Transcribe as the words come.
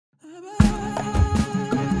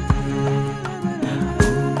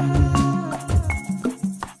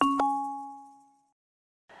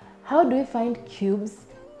How do we find cubes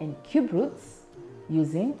and cube roots?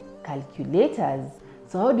 Using calculators.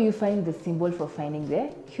 So how do you find the symbol for finding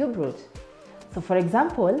the cube root? So for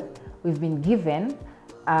example, we've been given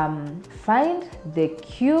find the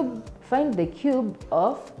cube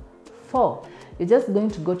of 4. You're just going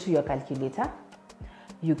to go to your calculator.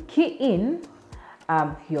 You key in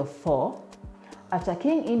your 4. After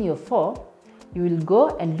keying in your 4, you will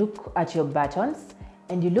go and look at your buttons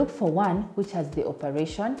and you look for one which has the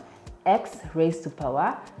operation x raised to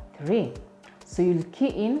power 3. So you'll key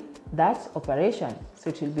in that operation. So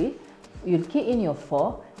it will be, you'll key in your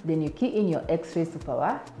 4, then you key in your x raised to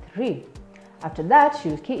power 3. After that,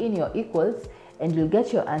 you'll key in your equals and you'll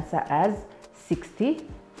get your answer as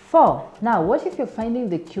 64. Now, what if you're finding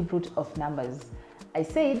the cube root of numbers? I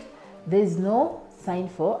said there's no sign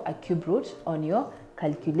for a cube root on your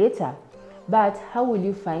calculator. But how will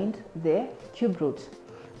you find the cube root?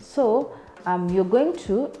 So you're going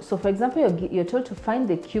to, for example, you're told to find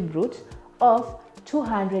the cube root of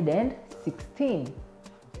 216.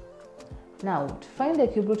 Now, to find the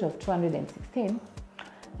cube root of 216,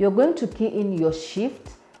 you're going to key in your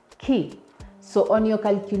shift key. So on your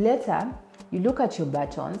calculator, you look at your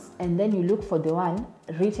buttons and then you look for the one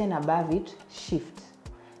written above it, shift.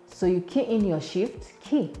 So you key in your shift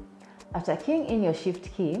key. After keying in your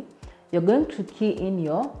shift key, you're going to key in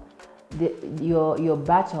your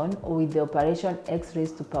button with the operation x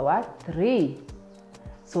raised to power 3.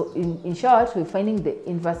 So in short, we're finding the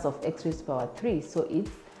inverse of x raised to power 3. So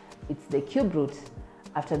it's the cube root.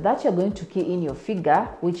 After that, you're going to key in your figure,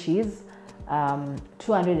 which is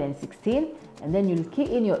 216, and then you'll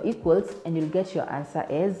key in your equals and you'll get your answer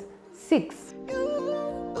as 6.